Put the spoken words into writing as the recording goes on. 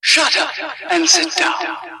Shut up and sit down.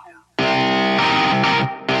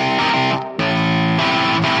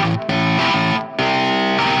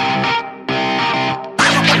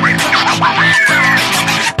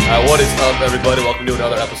 What is up, everybody? Welcome to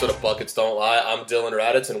another episode of Buckets Don't Lie. I'm Dylan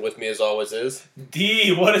Raditz, and with me, as always, is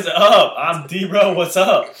D. What is up? I'm D. Bro. What's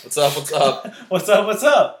up? What's up? What's up? What's up? What's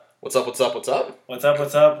up? What's up? What's up? What's up? What's up?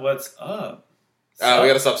 What's up? What's up? We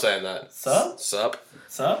gotta stop saying that. Sup? Sup?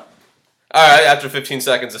 Sup? All right. After 15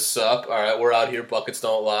 seconds of sup. All right, we're out here. Buckets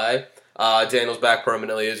Don't Lie. Daniel's back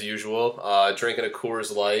permanently as usual. Drinking a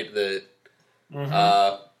Coors Light that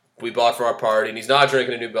we bought for our party, and he's not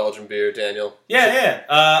drinking a New Belgian beer. Daniel. Yeah.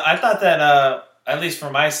 I thought that at least for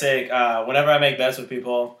my sake, whenever I make bets with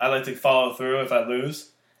people, I like to follow through if I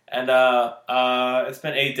lose. And it's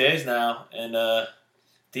been 8 days now, and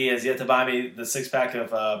D has yet to buy me the 6-pack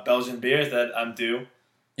of Belgian beers that I'm due.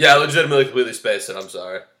 Yeah, I legitimately completely spaced it. I'm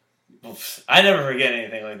sorry. I never forget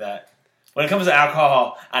anything like that. When it comes to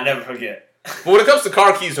alcohol, I never forget. But when it comes to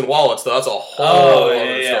car keys and wallets, though, that's a whole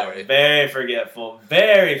other story. Very forgetful.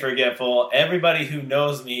 Very forgetful. Everybody who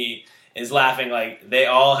knows me is laughing like they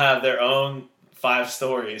all have their own 5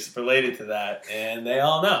 stories related to that, and they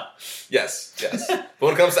all know. Yes. But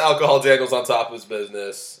when it comes to alcohol, Daniel's on top of his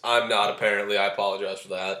business. I'm not, apparently. I apologize for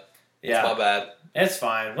that. Yeah. It's my bad. It's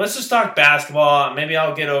fine. Let's just talk basketball. Maybe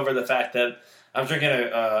I'll get over the fact that I'm drinking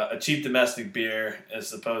a cheap domestic beer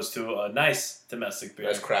as opposed to a nice domestic beer.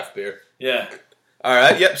 Nice craft beer. Yeah. All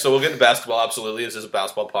right, yep, so we'll get into basketball, absolutely. This is a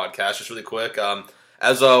basketball podcast, just really quick.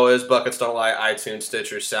 As always, Buckets Don't Lie, iTunes,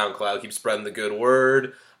 Stitcher, SoundCloud, keep spreading the good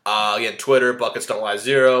word. Again, Twitter, Buckets Don't Lie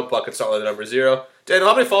 0, Buckets Don't Lie the number 0. Daniel,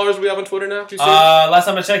 how many followers do we have on Twitter now? Last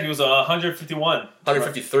time I checked, it was 151.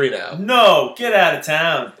 153 now. No, get out of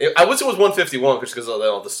town. I would say it was 151 because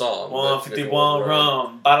of the song. 151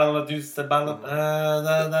 rum. Bottle of juice, the bottle of...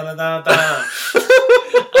 I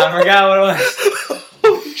forgot what it was.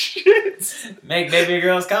 Oh, shit. Make baby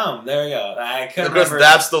girls come. There we go. I couldn't because remember.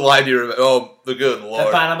 that's the line you remember. Oh, the good Lord.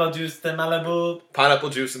 The pineapple juice, the Malibu.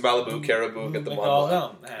 Pineapple juice in Malibu, Caribou, get the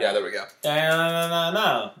one. Yeah, there we go.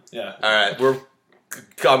 No. Yeah. All right,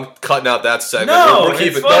 I'm cutting out that segment. No, we're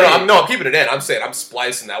keeping. I'm keeping it in. I'm saying I'm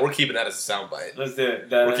splicing that. We're keeping that as a soundbite. Let's do it.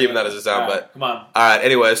 We're keeping that as a soundbite. Right, come on. All right.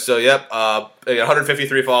 Anyway, so yep,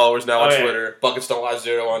 153 followers now on Twitter. Buckets Don't Lie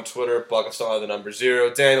 0 on Twitter. Buckets Don't Lie the number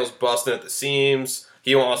 0. Daniel's busting at the seams.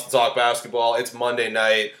 He wants to talk basketball. It's Monday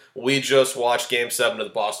night. We just watched Game 7 of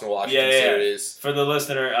the Boston-Washington series. For the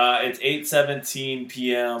listener, it's 8:17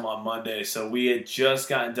 p.m. on Monday, so we had just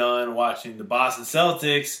gotten done watching the Boston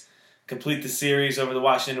Celtics complete the series over the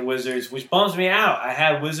Washington Wizards, which bums me out. I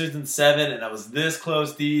had Wizards in 7, and I was this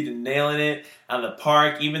close, D, to nailing it on the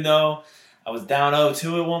park, even though I was down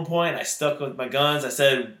 0-2 at one point. I stuck with my guns. I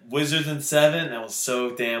said Wizards in 7, and I was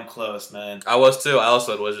so damn close, man. I was too. I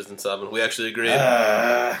also had Wizards in 7. We actually agreed.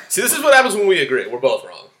 See, this is what happens when we agree. We're both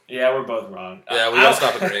wrong. Yeah, we're both wrong. Yeah, we gotta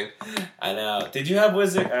stop agreeing. I know. Did you have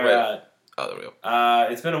Wizards? Oh, there we go.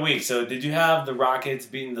 It's been a week, so did you have the Rockets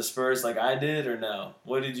beating the Spurs like I did, or no?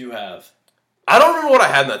 What did you have? I don't remember what I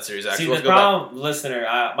had in that series, actually. See, the problem, listener,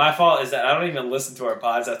 my fault is that I don't even listen to our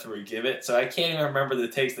pods after we give it, so I can't even remember the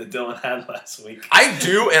takes that Dylan had last week. I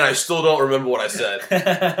do, and I still don't remember what I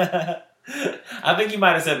said. I think you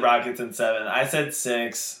might have said Rockets in 7. I said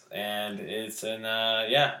 6, and it's in,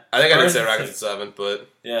 yeah. I think I did say Rockets in 7, but...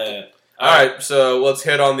 Yeah. All right, so let's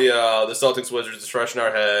hit on the Celtics-Wizards. It's fresh in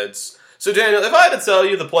our heads. So, Daniel, if I had to tell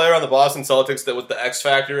you the player on the Boston Celtics that was the X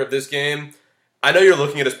factor of this game, I know you're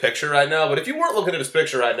looking at his picture right now, but if you weren't looking at his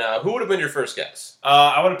picture right now, who would have been your first guess?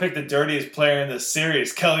 I would have picked the dirtiest player in this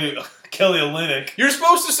series, Kelly Olynyk. You're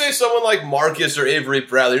supposed to say someone like Marcus or Avery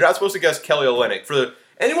Bradley. You're not supposed to guess Kelly Olynyk. For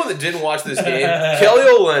anyone that didn't watch this game, Kelly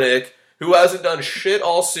Olynyk, who hasn't done shit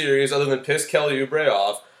all series other than piss Kelly Oubre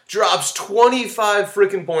off, drops 25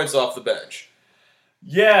 freaking points off the bench.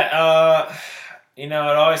 Yeah, it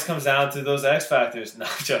always comes down to those X factors. No,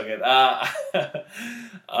 I'm joking. I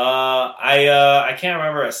can't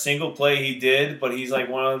remember a single play he did, but he's like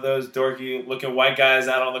one of those dorky-looking white guys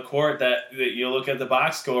out on the court that you look at the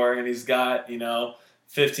box score and he's got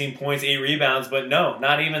 15 points, 8 rebounds, but no,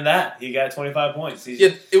 not even that. He got 25 points.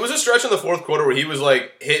 It was a stretch in the fourth quarter where he was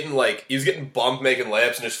hitting he was getting bumped, making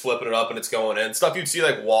layups, and just flipping it up, and it's going in. Stuff you'd see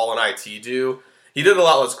Wall and IT do. He did it a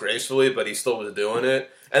lot less gracefully, but he still was doing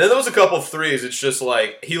it. And then there was a couple of threes. It's just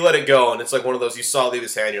he let it go, and it's one of those you saw leave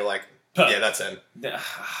his hand. You're like, yeah, that's in. Man,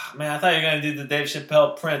 I thought you were gonna do the Dave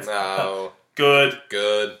Chappelle Prince. No, good.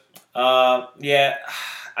 Yeah,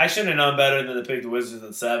 I should have known better than to pick the Wizards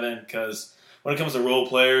in 7 because when it comes to role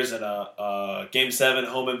players in a Game 7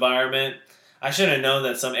 home environment, I should have known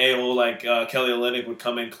that some a-hole like Kelly Olynyk would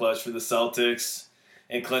come in clutch for the Celtics.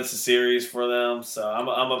 and clinch the series for them. So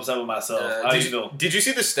I'm upset with myself. How do you feel? Did you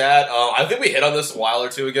see the stat? I think we hit on this a while or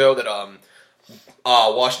two ago that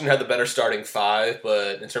Washington had the better starting five,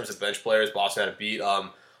 but in terms of bench players, Boston had a beat.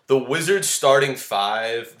 The Wizards starting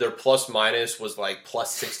five, their plus minus was like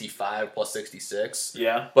plus 65, plus 66.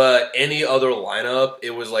 Yeah. But any other lineup,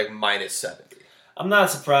 it was like minus 70. I'm not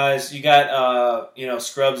surprised. You got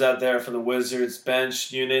scrubs out there for the Wizards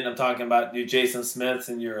bench unit. I'm talking about your Jason Smith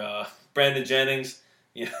and your Brandon Jennings.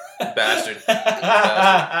 Bastard.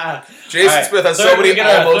 Jason Smith has so many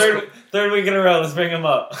third week in a row. Let's bring him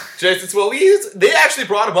up. Jason Smith. They actually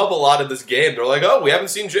brought him up a lot in this game. They're like, oh, we haven't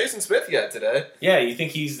seen Jason Smith yet today. Yeah, you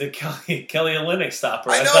think he's the Kelly Olynyk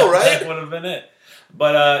stopper? I know, right? That would have been it.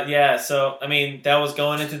 But so I mean, that was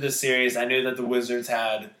going into this series. I knew that the Wizards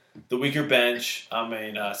had the weaker bench. I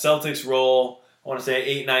mean, Celtics roll. I want to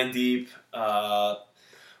say 8-9 deep.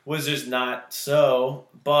 Wizards not so,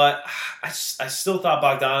 but I still thought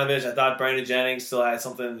Bogdanovich. I thought Brandon Jennings still had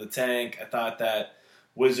something in the tank. I thought that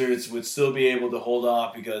Wizards would still be able to hold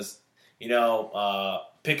off because,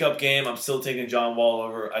 pickup game, I'm still taking John Wall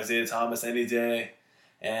over Isaiah Thomas any day.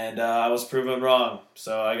 And I was proven wrong.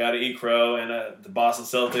 So I got to eat crow, and the Boston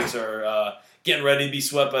Celtics are getting ready to be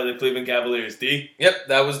swept by the Cleveland Cavaliers. D? Yep,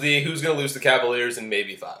 that was the who's going to lose the Cavaliers in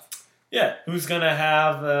maybe 5. Yeah, who's going to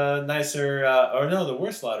have a nicer, the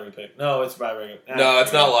worst lottery pick. No, it's by record. No,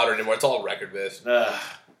 it's not lottery anymore. It's all record-based.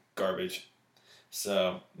 Garbage.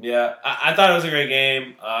 So, yeah, I thought it was a great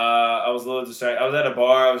game. I was a little distracted. I was at a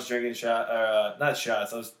bar. I was drinking not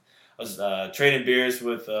shots. I was trading beers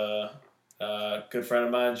with a good friend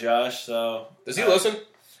of mine, Josh. So does he listen?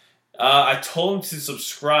 I told him to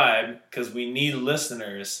subscribe because we need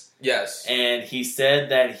listeners. Yes. And he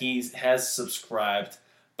said that he has subscribed.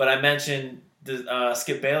 But I mentioned the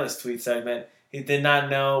Skip Bayless tweet segment. He did not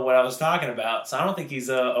know what I was talking about. So I don't think he's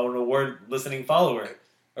an award listening follower.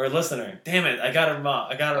 Or listener. Damn it, I got him wrong.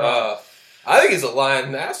 I think he's a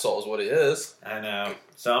lying asshole is what he is. I know.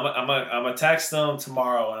 So I'm gonna text him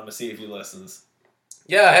tomorrow and I'm gonna see if he listens.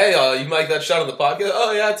 Yeah, hey, you mic that shot on the podcast?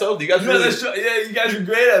 Oh yeah, I told you. You guys you guys were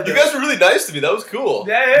great at that. You guys were really nice to me. That was cool.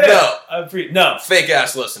 Yeah. No. Fake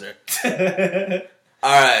ass listener.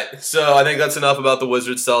 Alright, so I think that's enough about the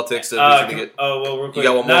Wizards Celtics. Real quick. You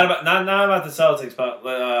got one more? Not about the Celtics,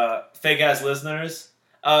 but fake ass listeners.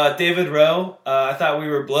 David Rowe, I thought we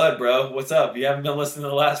were blood, bro. What's up? You haven't been listening to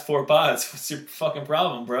the last 4 pods. What's your fucking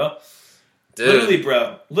problem, bro? Dude.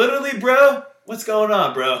 Literally, bro. What's going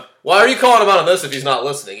on, bro? Why are you calling him out on this if he's not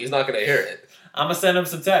listening? He's not going to hear it. I'm going to send him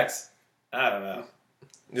some texts. I don't know.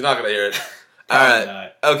 He's not going to hear it. All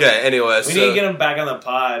right. Okay, anyways. We need to get him back on the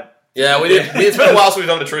pod. Yeah, we did. It's been a while since we've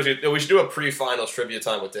done the trivia. We should do a pre-finals trivia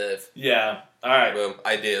time with Dave. Yeah. All right. Boom.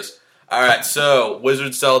 Ideas. All right, so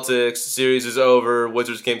Wizards-Celtics, series is over.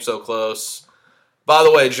 Wizards came so close. By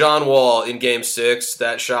the way, John Wall in Game 6,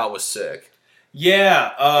 that shot was sick.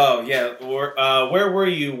 Yeah. Oh, yeah. Where were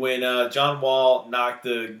you when John Wall knocked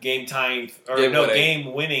the game-winning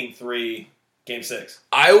 3, Game 6?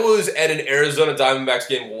 I was at an Arizona Diamondbacks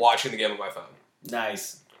game watching the game on my phone.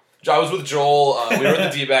 Nice. I was with Joel. We were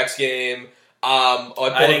at the D-backs game.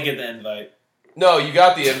 I didn't get the invite. No, you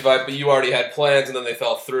got the invite, but you already had plans, and then they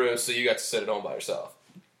fell through, so you got to sit at home by yourself.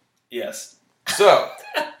 Yes. So,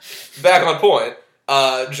 back on point,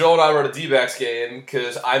 Joel and I were at a D-backs game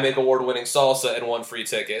because I make award-winning salsa and won free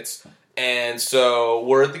tickets. And so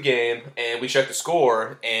we're at the game, and we check the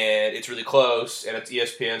score, and it's really close, and it's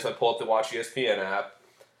ESPN, so I pull up the Watch ESPN app.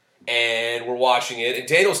 And we're watching it, and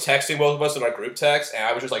Daniel's texting both of us in our group text, and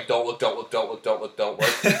I was just like, don't look, because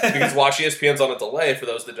Watch ESPN's on a delay, for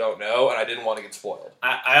those that don't know, and I didn't want to get spoiled.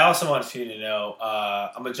 I also want you to know,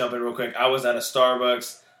 I'm going to jump in real quick, I was at a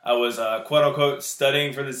Starbucks, I was quote-unquote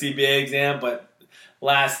studying for the CPA exam, but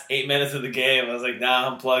last 8 minutes of the game, I was like,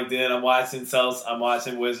 nah, I'm plugged in, I'm watching Celtics, I'm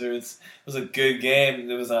watching Wizards. It was a good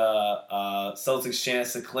game, it was a Celtics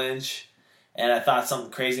chance to clinch. And I thought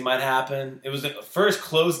something crazy might happen. It was the first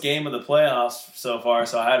close game of the playoffs so far,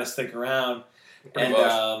 so I had to stick around. We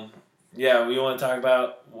want to talk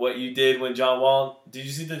about what you did when John Wall... Did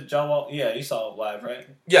you see the John Wall... Yeah, you saw it live, right?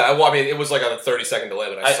 Yeah, well, I mean, it was like on a 30-second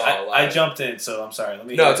delay, but I saw it live. I jumped in, so I'm sorry.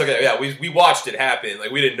 It's okay. Yeah, we watched it happen.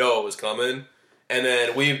 Like, we didn't know it was coming. And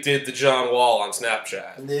then we did the John Wall on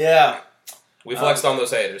Snapchat. Yeah. We flexed on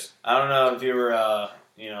those haters. I don't know if you were,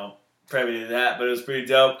 privy to that, but it was pretty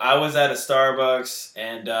dope. I was at a Starbucks,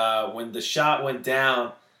 and when the shot went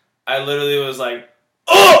down, I literally was like,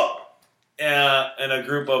 oh! In a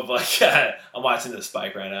group of, I'm watching the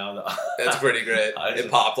spike right now. That's pretty great.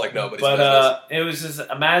 It popped like nobody's business. But it was just,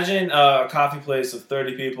 imagine a coffee place with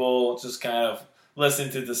 30 people just kind of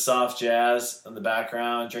listening to the soft jazz in the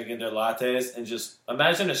background, drinking their lattes, and just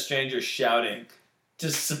imagine a stranger shouting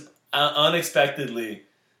just unexpectedly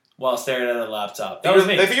while staring at a laptop. That was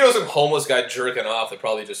me. They think it was some homeless guy jerking off that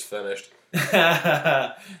probably just finished. No,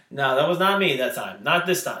 that was not me that time. Not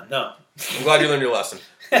this time, no. I'm glad you learned your lesson.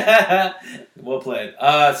 Well played.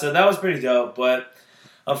 So that was pretty dope, but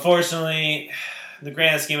unfortunately, the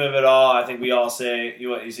grand scheme of it all, I think we all say,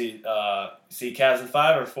 you see Cavs in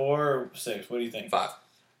 5 or 4 or 6? What do you think? 5.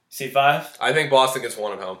 See 5? I think Boston gets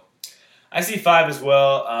 1 at home. I see 5 as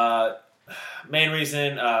well. Main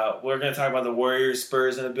reason, we're going to talk about the Warriors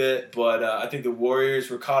Spurs in a bit, but I think the Warriors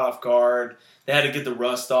were caught off guard. They had to get the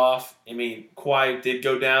rust off. I mean, Kawhi did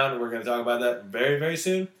go down. We're going to talk about that very, very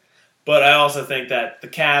soon. But I also think that the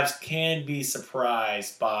Cavs can be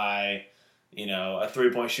surprised by, a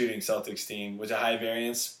 3-point shooting Celtics team with a high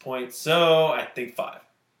variance point. So I think 5.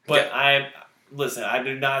 But I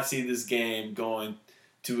do not see this game going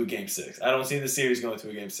to a game 6. I don't see the series going to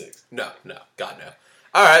a game 6. No, God no.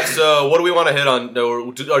 All right, so what do we want to hit on?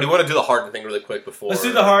 Or do you want to do the Harden thing really quick before? Let's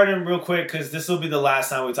do the Harden real quick because this will be the last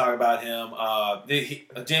time we talk about him.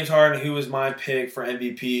 James Harden, who was my pick for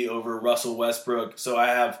MVP over Russell Westbrook, so I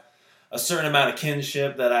have a certain amount of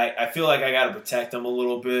kinship that I feel like I got to protect him a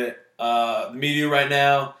little bit. The media right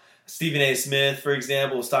now, Stephen A. Smith, for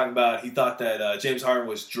example, was talking about he thought that James Harden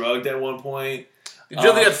was drugged at one point. Did you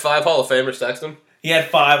know he had 5 Hall of Famers text him? He had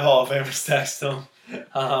 5 Hall of Famers text him.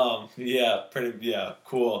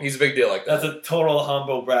 Cool. He's a big deal like that. That's a total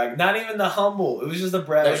humble brag. Not even the humble. It was just a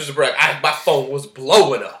brag. That was just a brag. My phone was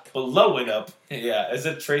blowing up. Blowing up. Yeah, as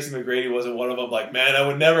if Tracy McGrady wasn't one of them. Like, man, I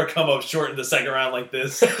would never come up short in the second round like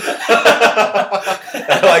this. I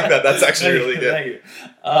like that. That's actually really good. Thank you.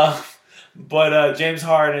 But James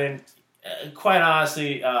Harden, quite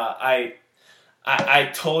honestly, I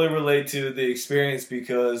totally relate to the experience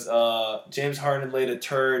because James Harden laid a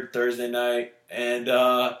turd Thursday night, and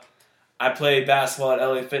I played basketball at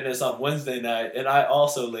LA Fitness on Wednesday night, and I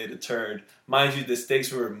also laid a turd. Mind you, the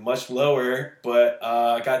stakes were much lower, but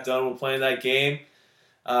I got done with playing that game,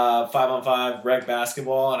 5-on-5 rec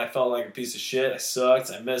basketball, and I felt like a piece of shit. I sucked.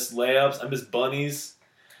 I missed layups. I missed bunnies.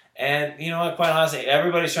 And, quite honestly,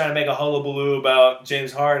 everybody's trying to make a hullabaloo about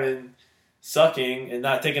James Harden sucking and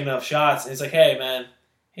not taking enough shots. And it's like, hey, man,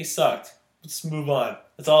 he sucked. Let's move on.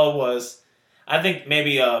 That's all it was. I think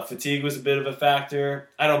maybe fatigue was a bit of a factor.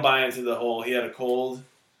 I don't buy into the whole he had a cold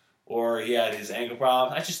or he had his ankle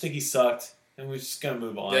problem. I just think he sucked, and we're just going to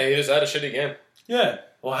move on. Yeah, he just had a shitty game. Yeah.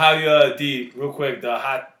 Well, D, real quick, the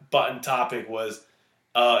hot button topic was,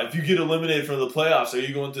 if you get eliminated from the playoffs, are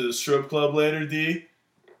you going to the strip club later, D?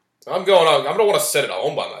 I'm going on. I don't want to sit at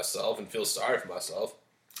home by myself and feel sorry for myself.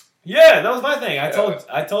 Yeah, that was my thing. I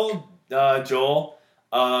told Joel,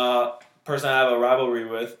 person I have a rivalry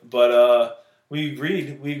with, but we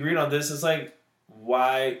agreed on this. It's like,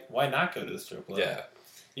 why not go to the strip club? Yeah.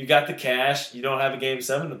 You got the cash. You don't have a game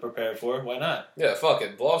 7 to prepare for. Why not? Yeah, fuck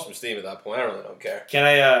it. Blow off some steam at that point. I really don't care. Can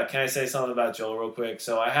I say something about Joel real quick?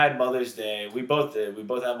 So I had Mother's Day. We both did. We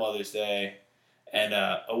both had Mother's Day, and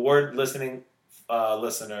a word listener,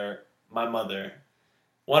 my mother,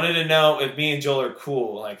 wanted to know if me and Joel are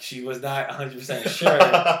cool. Like, she was not 100% sure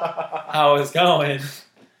how it was going.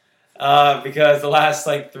 Because the last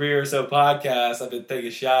 3 or so podcasts, I've been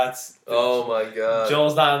taking shots. Oh my god.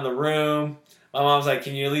 Joel's not in the room. My mom's like,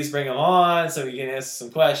 can you at least bring him on so we can answer some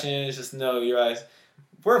questions? Just know your eyes.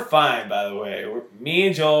 We're fine, by the way. Me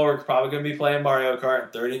and Joel are probably going to be playing Mario Kart in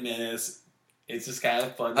 30 minutes. It's just kind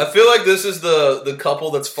of fun. I feel like this is the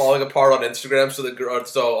couple that's falling apart on Instagram.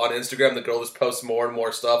 So on Instagram, the girl just posts more and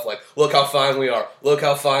more stuff like, "Look how fine we are! Look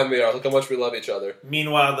how fine we are! Look how much we love each other."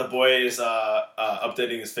 Meanwhile, the boy is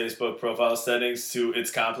updating his Facebook profile settings to "It's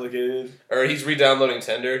complicated." Or he's re-downloading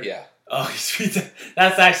Tinder. Yeah. Oh,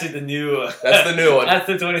 that's actually the new. That's the new one. That's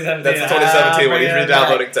the 2017. That's the 2017 when he's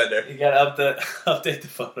re-downloading Tinder. You gotta update the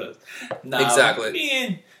photos. Nah, exactly.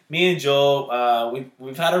 Me and Joel,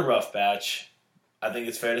 we've had a rough batch. I think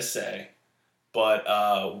it's fair to say. But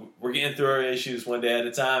we're getting through our issues one day at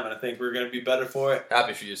a time, and I think we're going to be better for it.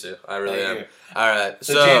 Happy for you, too. I really am. You. All right.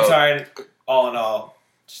 So James Harden, all in all,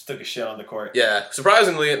 just took a shit on the court. Yeah.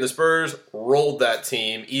 Surprisingly, the Spurs rolled that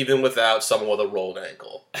team, even without someone with a rolled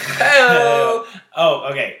ankle. Oh,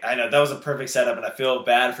 okay. I know. That was a perfect setup, and I feel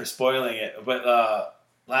bad for spoiling it. But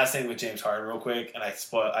last thing with James Harden, real quick, and I'm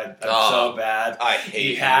so bad. I hate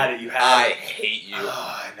you. You had it. I hate you.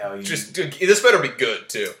 Oh, I know. This better be good,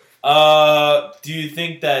 too. Do you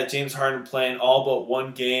think that James Harden playing all but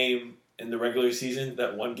one game in the regular season,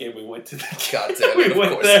 that one game we went to the God damn it, of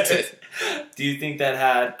course it did. Do you think that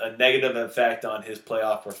had a negative effect on his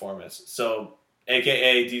playoff performance? So,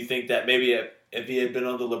 AKA, do you think that maybe if he had been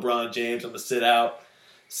on the LeBron James, I'm going to sit out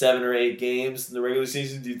 7 or 8 games in the regular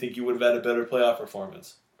season, do you think you would have had a better playoff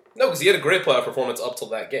performance? No, because he had a great playoff performance up till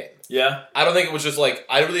that game. Yeah? I don't think it was just like,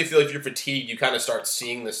 I really feel like if you're fatigued, you kind of start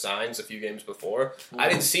seeing the signs a few games before. I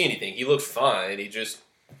didn't see anything. He looked fine. He just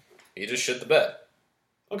shit the bed.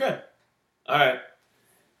 Okay. All right.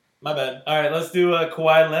 My bad. All right, let's do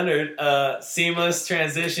Kawhi Leonard. Seamless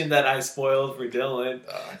transition that I spoiled for Dylan.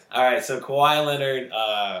 All right, so Kawhi Leonard,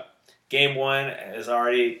 game 1 is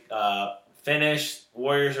already finished.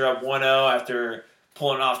 Warriors are up 1-0 after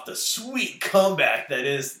pulling off the sweet comeback that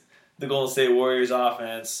is the Golden State Warriors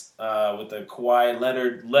offense with the Kawhi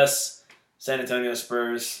Leonard-less San Antonio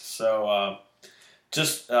Spurs. So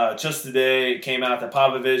just today it came out that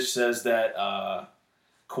Popovich says that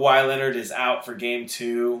Kawhi Leonard is out for game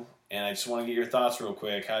 2, and I just want to get your thoughts real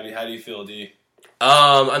quick. How do you feel, D?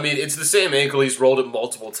 I mean, it's the same ankle. He's rolled it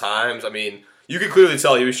multiple times. I mean, you could clearly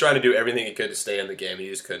tell he was trying to do everything he could to stay in the game. He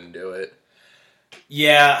just couldn't do it.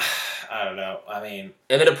 Yeah, I don't know. I mean...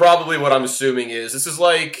 And then it probably, what I'm assuming is, this is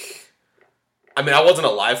like... I mean, I wasn't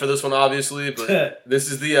alive for this one, obviously, but this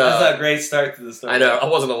is the... That's a great start to the story. I know, I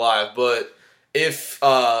wasn't alive, but if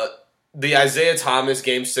the Isaiah Thomas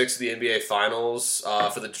Game 6 of the NBA Finals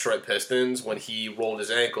for the Detroit Pistons, when he rolled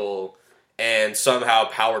his ankle and somehow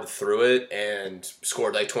powered through it and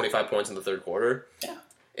scored like 25 points in the third quarter. Yeah.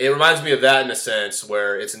 It reminds me of that in a sense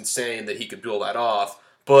where it's insane that he could pull that off.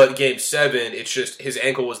 But Game 7, it's just his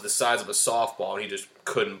ankle was the size of a softball and he just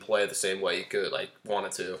couldn't play the same way he could, like,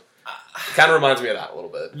 wanted to. It kind of reminds me of that a little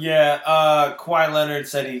bit. Yeah, Kawhi Leonard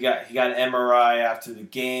said he got an MRI after the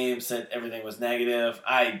game, said everything was negative.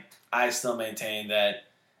 I still maintain that,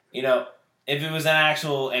 you know, if it was an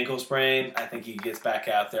actual ankle sprain, I think he gets back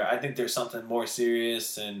out there. I think there's something more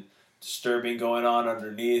serious and disturbing going on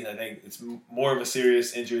underneath. I think it's more of a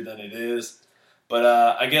serious injury than it is. But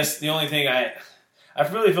I guess the only thing I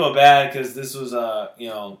really feel bad because this was,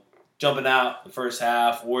 jumping out the first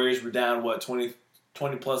half. Warriors were down, 20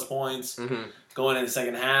 plus points going in the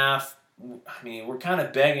second half. I mean, we're kind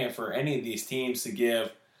of begging for any of these teams to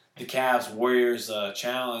give the Cavs Warriors a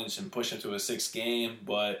challenge and push them to a 6th game.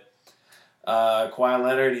 But Kawhi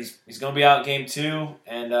Leonard, he's going to be out game 2.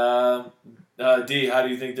 And D, how do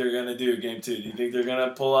you think they're going to do game 2? Do you think they're going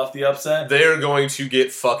to pull off the upset? They're going to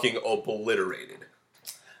get fucking obliterated.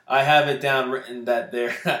 I have it down written that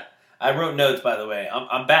they're... I wrote notes, by the way.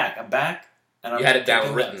 I'm back. And You had it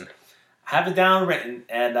down written. I have it down written,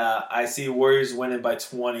 and I see Warriors winning by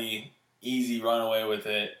 20. Easy run away with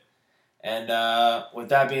it. And with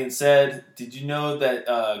that being said, did you know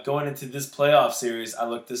that going into this playoff series, I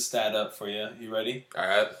looked this stat up for you. You ready?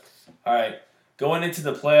 All right. Going into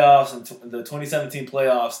the playoffs and the 2017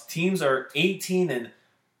 playoffs, teams are 18 and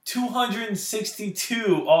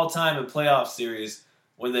 262 all time in playoff series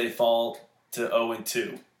when they fall to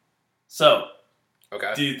 0-2. So,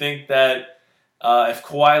 Okay. do you think that if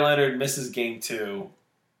Kawhi Leonard misses game 2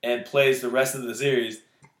 and plays the rest of the series,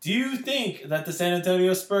 do you think that the San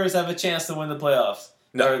Antonio Spurs have a chance to win the playoffs?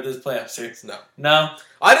 No. Or this playoff series? No. No?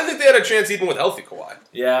 I didn't think they had a chance even with healthy Kawhi.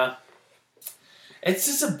 Yeah. It's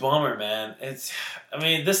just a bummer, man.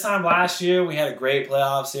 This time last year, we had a great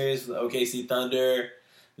playoff series with the OKC Thunder.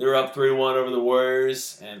 They were up 3-1 over the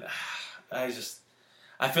Warriors, and I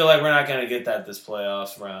feel like we're not going to get that this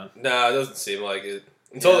playoffs round. No, it doesn't seem like it.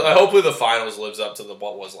 Hopefully the finals lives up to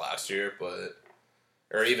what was last year,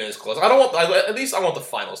 or even as close. At least I want the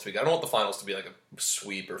finals to be good. I don't want the finals to be like a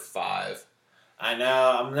sweep or 5. I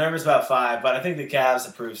know. I'm nervous about 5, but I think the Cavs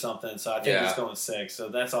have proved something, so I think Yeah. it's going 6. So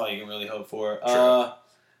that's all you can really hope for. True.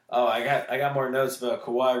 I got more notes about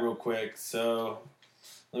Kawhi real quick, so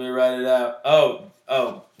let me write it out.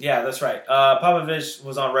 Oh, yeah, that's right. Popovich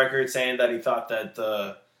was on record saying that he thought that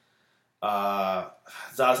the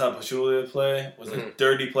Zaza Pachulia play was a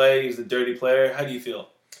dirty play. He was a dirty player. How do you feel?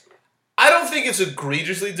 I don't think it's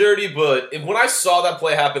egregiously dirty, but when I saw that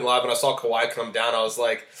play happen live and I saw Kawhi come down, I was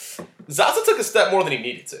like, Zaza took a step more than he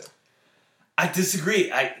needed to. I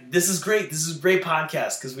disagree. This is great. This is a great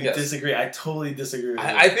podcast because we Yes. disagree. I totally disagree with you.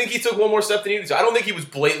 I think he took one more step than he needed to. I don't think he was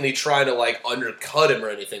blatantly trying to like undercut him or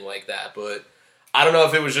anything like that, but I don't know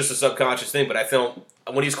if it was just a subconscious thing, but I felt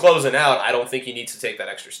when he's closing out, I don't think he needs to take that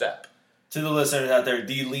extra step. To the listeners out there,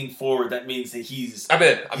 D lean forward. That means that he's I'm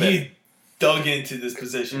in. dug into this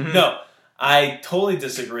position. Mhm. No, I totally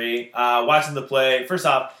disagree. Watching the play, first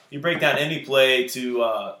off, you break down any play to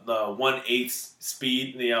the 1/8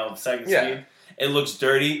 speed, second speed. It looks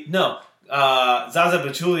dirty. No, Zaza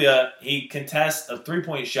Pachulia, he contests a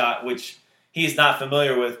 3-point shot, which he's not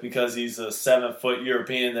familiar with because he's a 7-foot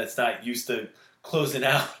European that's not used to closing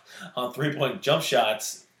out on 3-point jump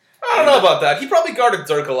shots. I don't know about that. He probably guarded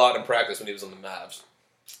Dirk a lot in practice when he was on the Mavs.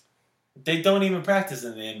 They don't even practice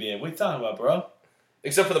in the NBA. What are you talking about, bro?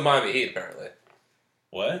 Except for the Miami Heat, apparently.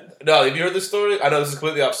 What? No, have you heard this story? I know this is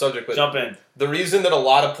completely off subject, but Jump in. the reason that a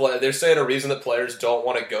lot of they're saying a reason that players don't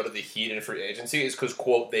want to go to the Heat in free agency is because,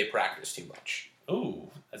 quote, they practice too much. Ooh,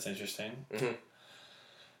 that's interesting. Mm-hmm.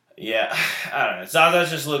 Yeah, I don't know.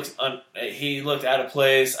 Zaza just he looked out of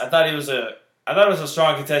place. I thought it was a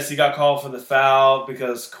strong contest. He got called for the foul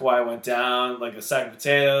because Kawhi went down like a sack of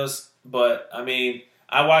potatoes. But I mean,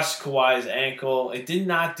 I watched Kawhi's ankle. It did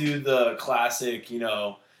not do the classic,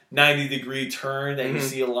 90-degree turn that you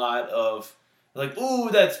see a lot of. Like, ooh,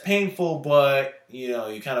 that's painful, but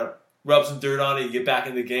you kind of rub some dirt on it, you get back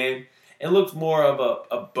in the game. It looked more of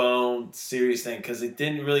a bone serious thing because it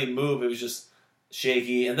didn't really move. It was just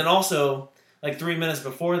shaky. And then also, like 3 minutes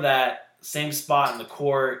before that, same spot in the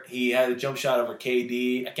court, he had a jump shot over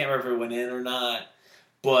KD. I can't remember if it went in or not,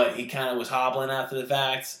 but he kind of was hobbling after the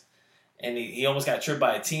fact. And he almost got tripped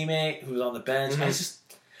by a teammate who was on the bench. Mm-hmm.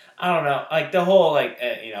 I don't know. Like, the whole,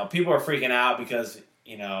 people are freaking out because,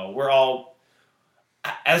 we're all,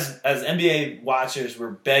 as NBA watchers,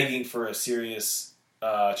 we're begging for a serious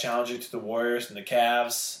challenger to the Warriors and the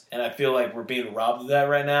Cavs. And I feel like we're being robbed of that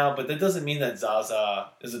right now. But that doesn't mean that Zaza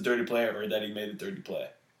is a dirty player or that he made a dirty play.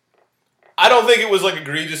 I don't think it was like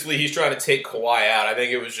egregiously he's trying to take Kawhi out. I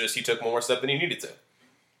think it was just he took more step than he needed to.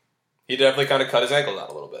 He definitely kind of cut his ankle out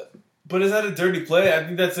a little bit. But is that a dirty play? I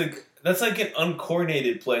think that's like an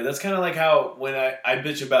uncoordinated play. That's kind of like how when I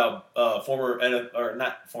bitch about former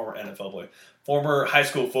high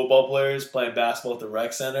school football players playing basketball at the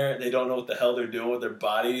rec center. They don't know what the hell they're doing with their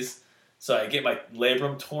bodies. So I get my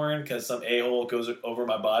labrum torn because some a-hole goes over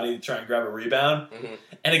my body to try and grab a rebound. Mm-hmm.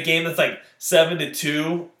 And a game that's like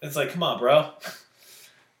 7-2, it's like, come on, bro.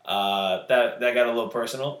 That got a little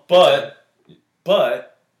personal. But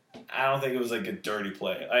I don't think it was like a dirty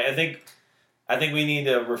play. I think we need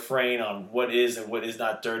to refrain on what is and what is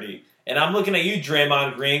not dirty. And I'm looking at you,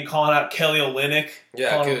 Draymond Green, calling out Kelly Olynyk,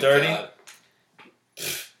 calling him dirty. God.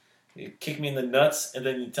 You kick me in the nuts, and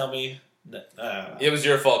then you tell me that, it was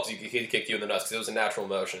your fault because he kicked you in the nuts because it was a natural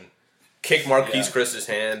motion. Kick Marquise Chris's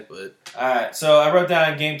hand, but... All right, so I wrote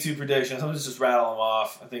down Game 2 predictions. I'm just rattle them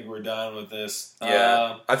off. I think we're done with this.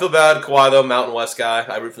 Yeah. I feel bad, Kawhi, though, Mountain West guy.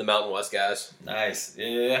 I root for the Mountain West guys. Nice.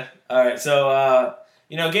 Yeah. All right, so,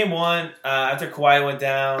 Game 1, after Kawhi went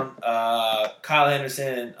down, Kyle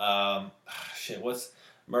Henderson, what's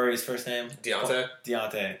Murray's first name?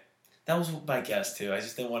 Deontay. That was my guess, too. I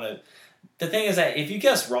just didn't want to... The thing is that if you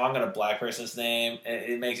guess wrong on a black person's name,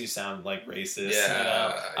 it makes you sound like racist.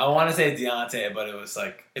 Yeah, I want to say Deontay, but it was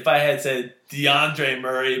like if I had said DeAndre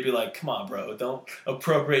Murray, it'd be like, come on, bro, don't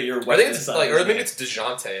appropriate your. I think it's or maybe it's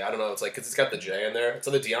DeJounte. I don't know. It's like because it's got the J in there. It's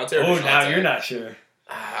on the Deontay. Or DeJounte. Now you're not sure.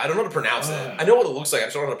 I don't know how to pronounce it. I know what it looks like. I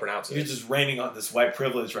just don't know how to pronounce it. You're just raining on this white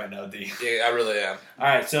privilege right now, D. Yeah, I really am. All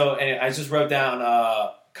right, so I just wrote down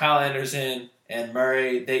Kyle Anderson and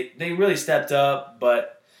Murray. They really stepped up,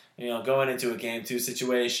 but. Going into a Game 2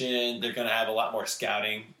 situation, they're going to have a lot more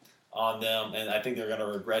scouting on them, and I think they're going to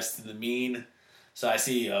regress to the mean. So I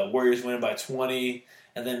see Warriors winning by 20,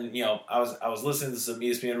 and then I was listening to some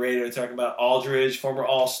ESPN radio talking about Aldridge, former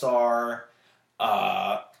All-Star.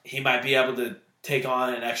 He might be able to take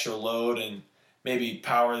on an extra load and maybe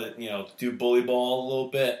power that do bully ball a little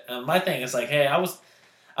bit. And my thing is like, hey, I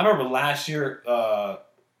remember last year.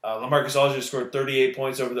 LaMarcus Aldridge scored 38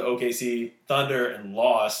 points over the OKC Thunder and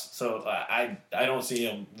lost. So I don't see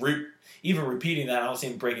him even repeating that. I don't see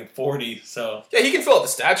him breaking 40. So yeah, he can fill out the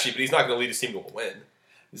stat sheet, but he's not going to lead his team to a win.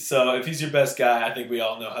 So if he's your best guy, I think we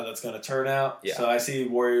all know how that's going to turn out. Yeah. So I see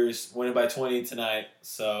Warriors winning by 20 tonight.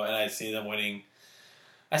 And I see them winning.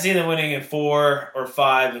 I see them winning in 4 or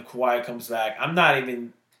 5 if Kawhi comes back. I'm not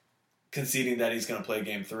even conceding that he's going to play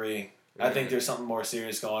Game 3. I think there's something more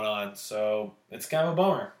serious going on, so it's kind of a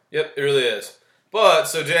bummer. Yep, it really is. But,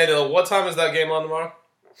 so Daniel, what time is that game on tomorrow?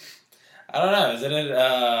 I don't know. Is it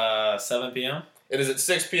at 7 p.m.? It is at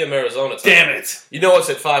 6 p.m. Arizona time. Damn it! You know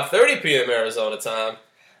it's at 5:30 p.m. Arizona time.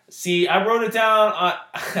 See, I wrote it down on...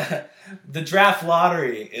 the draft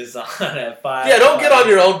lottery is on at 5. Yeah, don't get on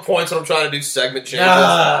your own points when I'm trying to do segment changes.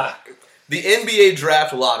 The NBA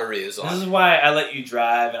draft lottery is on. This is why I let you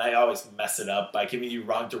drive, and I always mess it up by giving you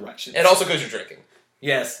wrong directions. And also because you're drinking.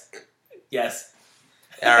 Yes.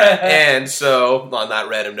 All right. And so, on that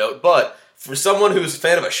random note, but for someone who's a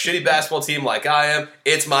fan of a shitty basketball team like I am,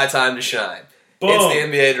 it's my time to shine. Boom. It's the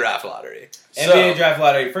NBA draft lottery. NBA draft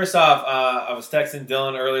lottery. First off, I was texting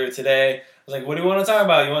Dylan earlier today. I was like, what do you want to talk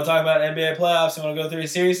about? You want to talk about NBA playoffs? You want to go through a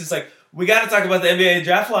series? It's like, we got to talk about the NBA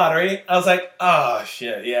draft lottery. I was like, oh,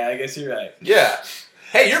 shit. Yeah, I guess you're right. Yeah.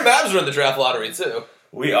 Hey, your Mavs are in the draft lottery too.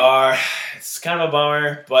 We are. It's kind of a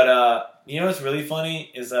bummer, but you know what's really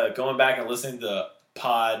funny is going back and listening to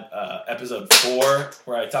pod episode 4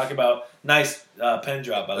 where I talk about nice pen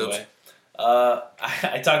drop by the way.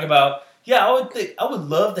 I talk about I would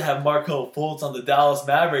love to have Markelle Fultz on the Dallas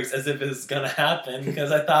Mavericks as if it's gonna happen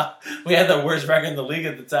because I thought we had the worst record in the league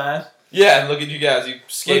at the time. Yeah, and look at you guys. You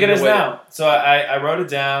skated Look at us away. now. So I wrote it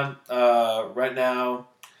down. Right now,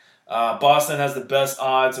 Boston has the best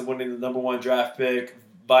odds of winning the number 1 draft pick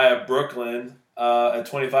via Brooklyn at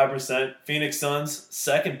 25%. Phoenix Suns,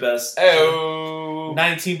 second best,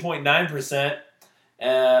 19.9%.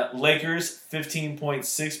 Lakers,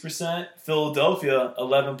 15.6%. Philadelphia,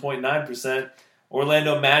 11.9%.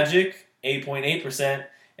 Orlando Magic, 8.8%.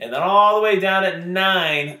 And then all the way down at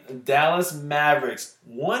 9, Dallas Mavericks,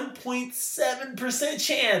 1.7%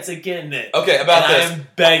 chance of getting it. Okay, about and this. I'm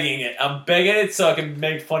begging it. I'm begging it so I can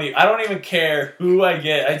make fun of you. I don't even care who I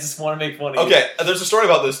get. I just want to make fun of you. Okay, there's a story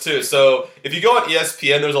about this too. So if you go on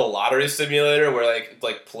ESPN, there's a lottery simulator where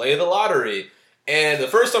like play the lottery. And the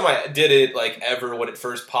first time I did it, like ever, when it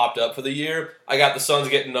first popped up for the year, I got the Suns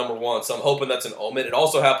getting number 1. So I'm hoping that's an omen. It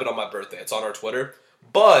also happened on my birthday. It's on our Twitter.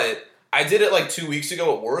 But I did it like 2 weeks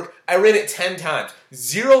ago at work. I ran it 10 times.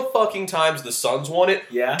 0 fucking times the Suns won it.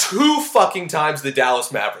 Yeah. 2 fucking times the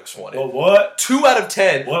Dallas Mavericks won it. Well, what? 2 out of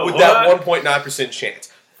 10 with that 1.9%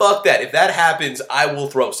 chance. Fuck that. If that happens, I will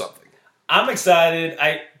throw something. I'm excited.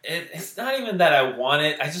 It's not even that I want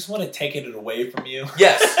it. I just want to take it away from you.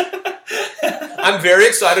 Yes. I'm very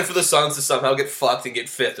excited for the Suns to somehow get fucked and get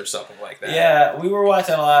 5th or something like that. Yeah, we were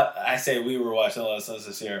watching a lot. I say we were watching a lot of Suns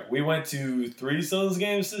this year. We went to 3 Suns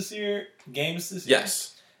games this year.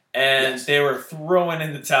 Yes. And they were throwing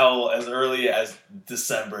in the towel as early as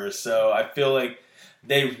December. So I feel like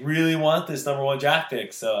they really want this number 1 draft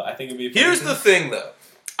pick. So I think it'd be. Here's the thing, though.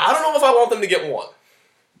 I don't know if I want them to get 1.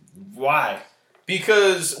 Why?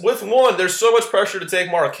 Because with 1, there's so much pressure to take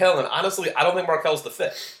Markelle, and honestly, I don't think Markelle's the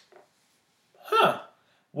fit. Huh.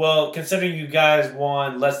 Well, considering you guys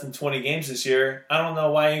won less than 20 games this year, I don't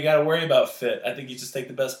know why you got to worry about fit. I think you just take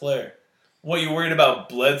the best player. What, you worried about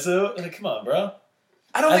Bledsoe? Like, come on, bro.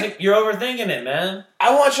 I think you're overthinking it, man.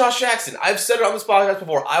 I want Josh Jackson. I've said it on this podcast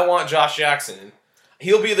before. I want Josh Jackson.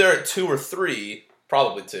 He'll be there at 2 or 3.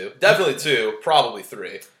 Probably 2. Definitely 2. Probably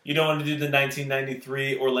 3. You don't want to do the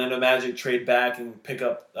 1993 Orlando Magic trade back and pick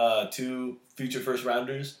up 2 future first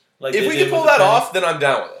rounders? Like if we can pull that off, then I'm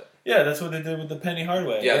down with it. Yeah, that's what they did with the Penny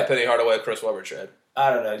Hardaway. Yeah, the Penny Hardaway, Chris Webber trade.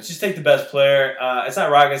 I don't know. Just take the best player. It's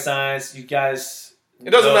not rocket science. You guys...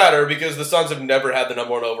 It doesn't matter because the Suns have never had the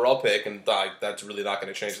number 1 overall pick, and that's really not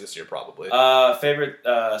going to change this year, probably.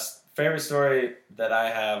 Favorite story that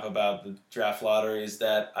I have about the draft lottery is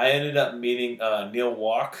that I ended up meeting Neil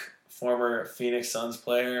Walk, former Phoenix Suns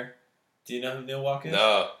player. Do you know who Neil Walk is?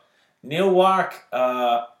 No. Neil Walk,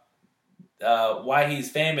 why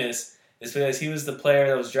he's famous is because he was the player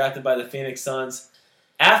that was drafted by the Phoenix Suns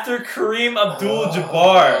after Kareem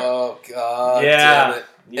Abdul-Jabbar. Oh, God yeah. damn it.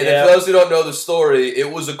 And if those who don't know the story,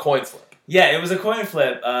 it was a coin flip. Yeah, it was a coin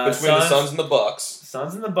flip. Between the Suns and the Bucks.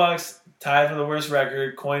 Suns and the Bucks tied for the worst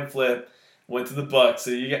record. Coin flip went to the Bucks.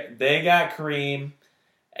 So they got Kareem,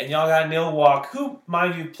 and y'all got Neil Walk, who,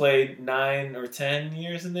 mind you, played 9 or 10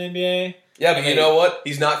 years in the NBA. Yeah, but you know what?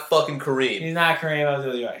 He's not fucking Kareem. He's not Kareem. I was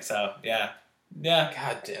really right. So yeah.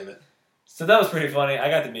 God damn it. So that was pretty funny. I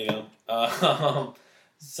got to meet him. I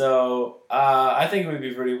think it would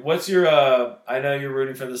be pretty. What's your? I know you're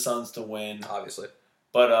rooting for the Suns to win, obviously.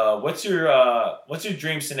 But what's your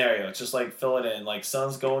dream scenario? It's just like fill it in. Like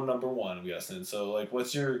Suns going number 1, I'm guessing. So like,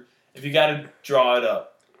 what's your? If you got to draw it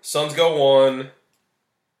up, Suns go 1. I'm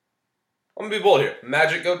gonna be bold here.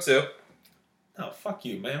 Magic go 2. No, fuck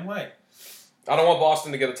you, man. Why? I don't want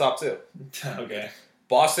Boston to get a top 2. Okay.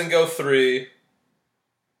 Boston go 3.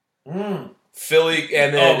 Philly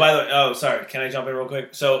and then. Oh, by the way. Sorry. Can I jump in real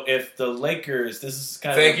quick? So if the Lakers, this is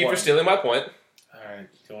kind of. Thank you for stealing my point. All right.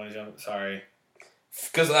 Don't want to jump. Sorry.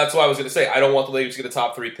 Because that's what I was going to say. I don't want the Lakers to get a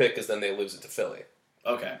top 3 pick because then they lose it to Philly.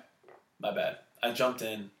 Okay. My bad. I jumped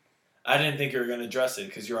in. I didn't think you were going to address it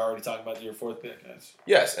because you're already talking about your 4th pick, guys.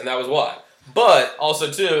 Yes, and that was why. But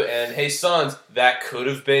also, too, and hey, Suns, that could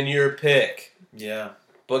have been your pick. Yeah.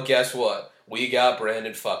 But guess what? We got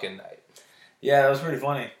Brandon fucking Knight. Yeah, that was pretty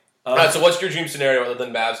funny. All right, so what's your dream scenario other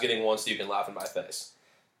than Mavs getting 1 so you can laugh in my face?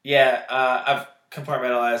 Yeah, I've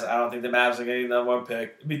compartmentalized. I don't think the Mavs are getting the 1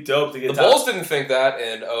 pick. It'd be dope to get the Bulls didn't think that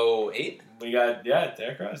in 08. We got,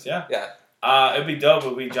 Derrick Rose, yeah. Yeah. It'd be dope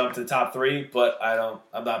if we jumped to the top 3, but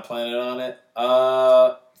I'm not planning on it.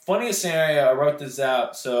 Funniest scenario, I wrote this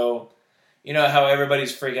out. So, you know how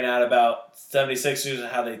everybody's freaking out about 76ers and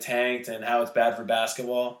how they tanked and how it's bad for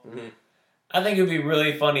basketball? Mm-hmm. I think it would be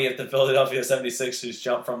really funny if the Philadelphia 76ers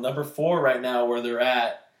jump from number 4 right now where they're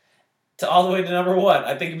at to all the way to number 1.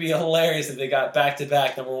 I think it'd be hilarious if they got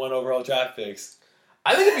back-to-back number 1 overall draft picks.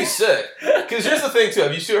 I think it'd be sick. Because here's the thing, too.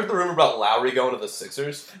 Have you heard the rumor about Lowry going to the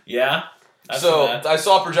Sixers? Yeah. So I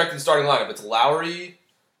saw a projected starting lineup. It's Lowry,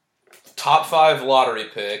 top 5 lottery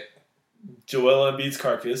pick, Joel Embiid's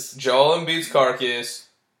carcass,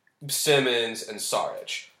 Simmons, and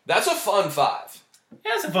Saric. That's a fun 5.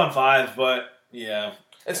 Yeah, it's a fun 5, but yeah.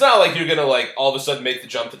 It's not like you're gonna all of a sudden make the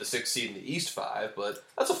jump to the 6th seed in the East 5, but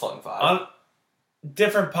that's a fun 5. On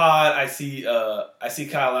different pod, I see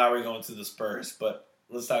Kyle Lowry going to the Spurs, but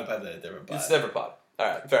let's talk about that at a different pod. It's a different pod. All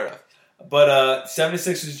right, fair enough. But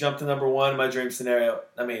 76ers jumped to number 1. My dream scenario.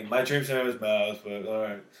 I mean, my dream scenario was Mavs, but all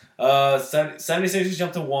right. 76ers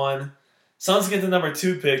jumped to 1. Suns get the number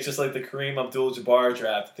 2 pick, just like the Kareem Abdul-Jabbar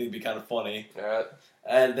draft. I think it'd be kind of funny. All right.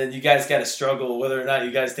 And then you guys got to struggle whether or not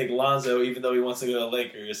you guys take Lonzo, even though he wants to go to the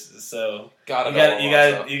Lakers. So you got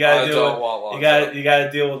to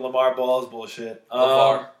deal with Lamar Ball's bullshit.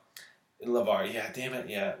 LeVar, yeah, damn it,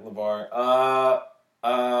 yeah, LeVar.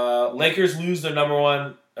 Lakers lose their number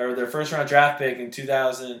 1 or their first round draft pick in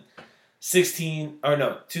 2017, and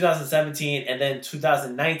then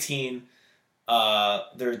 2019,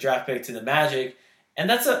 their draft pick to the Magic, and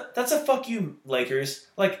that's a fuck you, Lakers.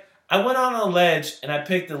 Like, I went on a ledge and I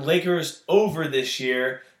picked the Lakers over this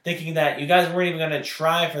year, thinking that you guys weren't even going to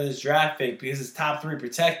try for this draft pick because it's top 3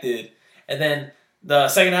 protected. And then the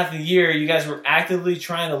second half of the year, you guys were actively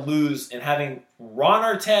trying to lose and having Ron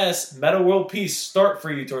Artest, Meta World Peace, start for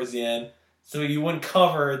you towards the end so you wouldn't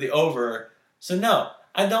cover the over. So no,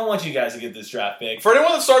 I don't want you guys to get this draft pick. For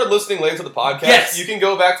anyone that started listening late to the podcast, yes, you can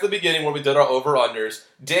go back to the beginning where we did our over-unders.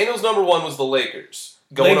 Daniel's number 1 was the Lakers.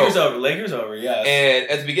 Lakers over, yes. And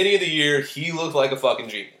at the beginning of the year, he looked like a fucking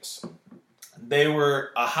genius. They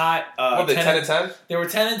were a hot... what were they, 10-10? They were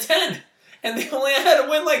 10-10. And they only had to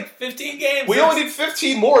win 15 games. We only need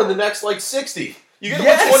 15 more in the next 60. You get to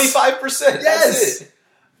win 25%. Yes. That's it.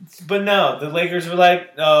 But no, the Lakers were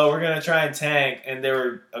like, no, we're going to try and tank. And they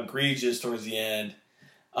were egregious towards the end.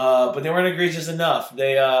 But they weren't egregious enough.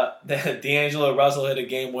 D'Angelo Russell hit a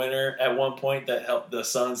game winner at one point that helped the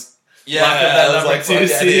Suns... Yeah, I was like,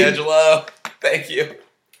 D'Angelo. Thank you.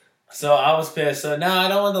 So I was pissed. So now I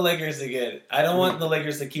don't want the Lakers to get it. I don't want the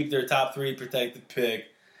Lakers to keep their top 3 protected pick.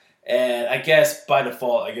 And I guess by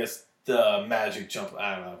default, the Magic jump,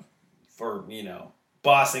 I don't know, for,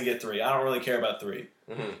 Boston get 3. I don't really care about 3.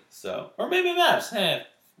 Mm-hmm. So, or maybe Mavs.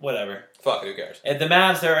 Whatever. Fuck, who cares? At the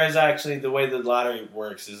Mavs, there is actually, the way the lottery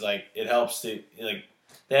works is it helps to, they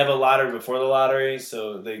have a lottery before the lottery,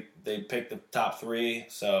 so they pick the top 3,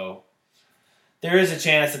 so... There is a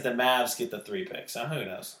chance that the Mavs get the 3 picks. So who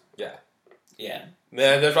knows? Yeah. Yeah.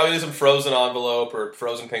 Man, there's probably some frozen envelope or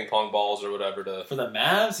frozen ping pong balls or whatever to... For the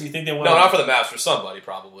Mavs? You think they want... No, not for the Mavs. For somebody,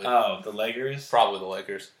 probably. Oh, the Lakers? Probably the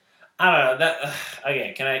Lakers. I don't know.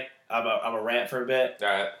 Again, can I... I'm a rant for a bit.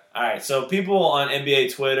 All right. So people on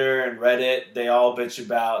NBA Twitter and Reddit, they all bitch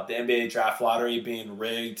about the NBA draft lottery being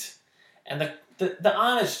rigged. And the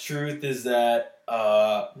honest truth is that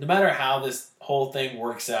no matter how this whole thing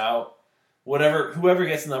works out, whoever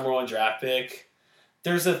gets the number 1 draft pick,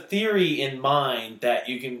 there's a theory in mind that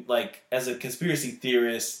you can, as a conspiracy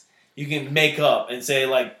theorist, you can make up and say,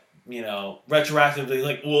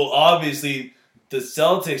 retroactively, well, obviously the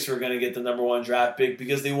Celtics were going to get the number 1 draft pick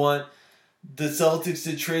because they want the Celtics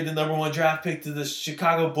to trade the number 1 draft pick to the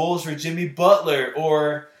Chicago Bulls for Jimmy Butler,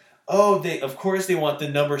 or, of course they want the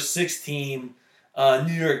number 6 team,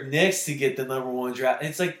 New York Knicks, to get the number 1 draft.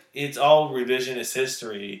 It's it's all revisionist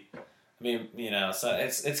history. I mean, so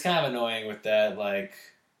it's kind of annoying with that, I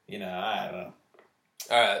don't know.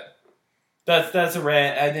 All right. That's a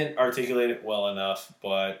rant. I didn't articulate it well enough,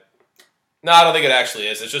 but... No, I don't think it actually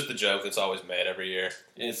is. It's just the joke that's always made every year.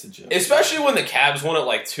 It's a joke. Especially when the Cavs won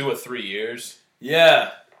it 2 or 3 years.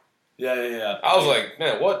 Yeah. I was like,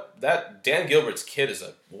 man, what? That Dan Gilbert's kid is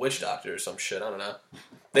a witch doctor or some shit. I don't know.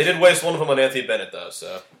 They did waste one of them on Anthony Bennett, though,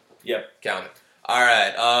 so... Yep. Count it. All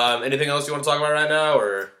right. Anything else you want to talk about right now,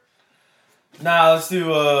 or... Nah, let's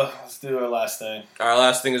do our last thing. Our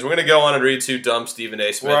last thing is we're going to go on and read 2 dumb Stephen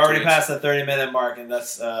A. Smith We're already tweets. past the 30-minute mark, and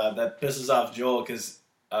that pisses off Joel, because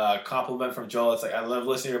compliment from Joel, it's I love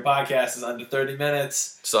listening to your podcast, it's under 30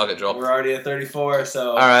 minutes. Suck it, Joel. We're already at 34,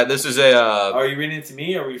 so... All right, this is a... Are you reading it to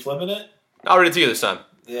me, or are we flipping it? I'll read it to you this time.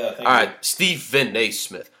 Yeah, thank you. All right, Stephen A.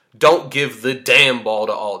 Smith. Don't give the damn ball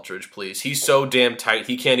to Aldridge, please. He's so damn tight,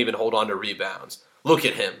 he can't even hold on to rebounds. Look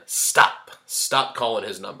at him. Stop calling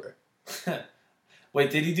his number. Wait,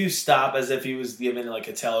 did he do stop as if he was giving like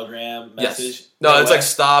a telegram message? Yes. No, it's way? like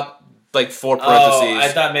stop, like 4 parentheses. Oh, I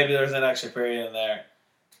thought maybe there was an extra period in there.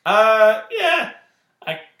 Yeah.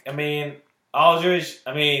 I mean, Aldridge,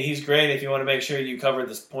 he's great if you want to make sure you cover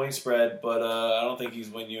this point spread, but I don't think he's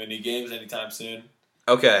winning you any games anytime soon.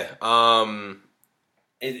 Okay.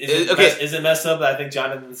 Is it messed up that I think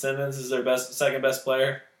Jonathan Simmons is their second best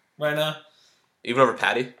player right now? Even over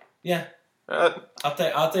Patty? Yeah.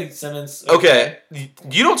 I'll take Simmons. Okay.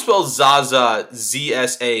 You don't spell Zaza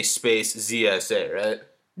ZSA space ZSA, right?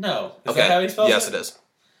 No. Is okay. that how he spells yes, it? it is.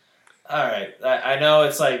 All right. I know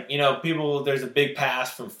it's like, people, there's a big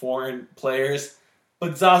pass from foreign players,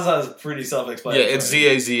 but Zaza is pretty self-explanatory. Yeah, it's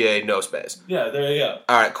ZAZA, no space. Yeah, there you go.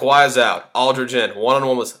 All right, Kawhi's out. Aldridge in.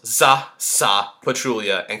 One-on-one with Sa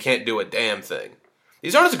Pachulia and can't do a damn thing.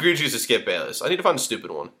 These aren't as egregious as Skip Bayless. I need to find a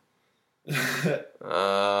stupid one.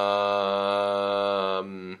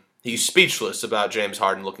 He's speechless about James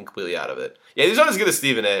Harden looking completely out of it. Yeah, these aren't as good as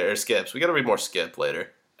Stephen A. or Skips. We got to read more Skip later.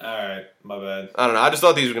 All right, my bad. I don't know. I just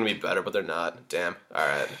thought these were going to be better, but they're not. Damn. All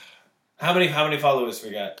right. How many followers we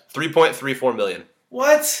got? 3.34 million.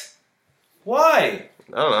 What? Why?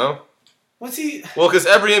 I don't know. What's he? Well, because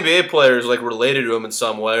every NBA player is like related to him in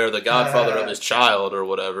some way, or the godfather of his child, or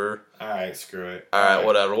whatever. All right, screw it. All right,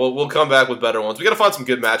 whatever. We'll come back with better ones. We got to find some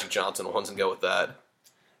good Magic Johnson ones and go with that.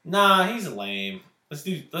 Nah, he's lame. Let's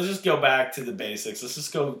just go back to the basics. Let's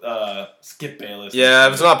just go Skip Bayless. Yeah,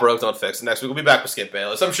 if it's not broke, don't fix it. Next week we'll be back with Skip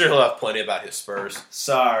Bayless. I'm sure he'll have plenty about his Spurs.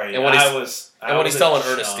 Sorry, and when he's telling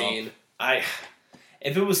chump. Ernestine.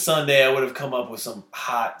 If it was Sunday, I would have come up with some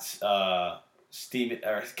hot Stephen.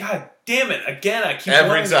 God damn it! Again, I keep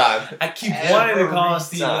wanting to call him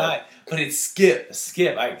Stephen I, but it's Skip.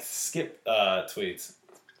 I skip tweets.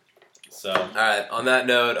 So all right. On that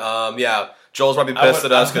note, yeah, Joel's probably pissed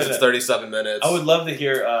at us because it's 37 minutes. I would love to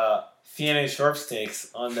hear Fianna Sharp's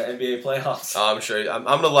takes on the NBA playoffs. I'm sure. I'm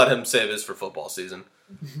going to let him save his for football season.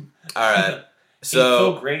 All right. So he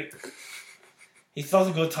felt great. He thought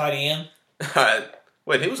to go tight end. All right.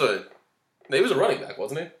 Wait, he was a running back,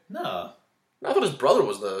 wasn't he? No. I thought his brother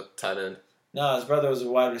was the tight end. No, his brother was a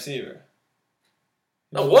wide receiver.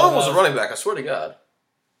 No, one of them was a running back. I swear to God.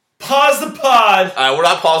 Pause the pod. All right, we're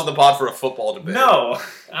not pausing the pod for a football debate. No,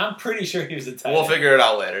 I'm pretty sure he was a tight end. We'll figure it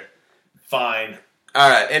out later. Fine. All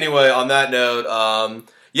right. Anyway, on that note,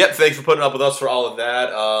 yep. Thanks for putting up with us for all of that.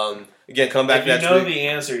 Again, come back next week. If you know the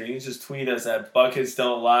answer, you can just tweet us at Buckets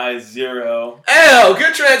Don't Lie 0. Oh,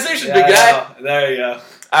 good transition, big guy. There you go.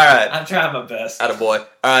 All right. I'm trying my best. Attaboy.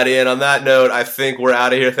 All right, Ian, on that note, I think we're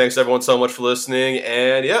out of here. Thanks, everyone, so much for listening.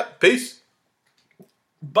 And, yep, peace.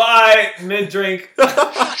 Bye, mid-drink.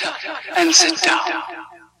 And sit down.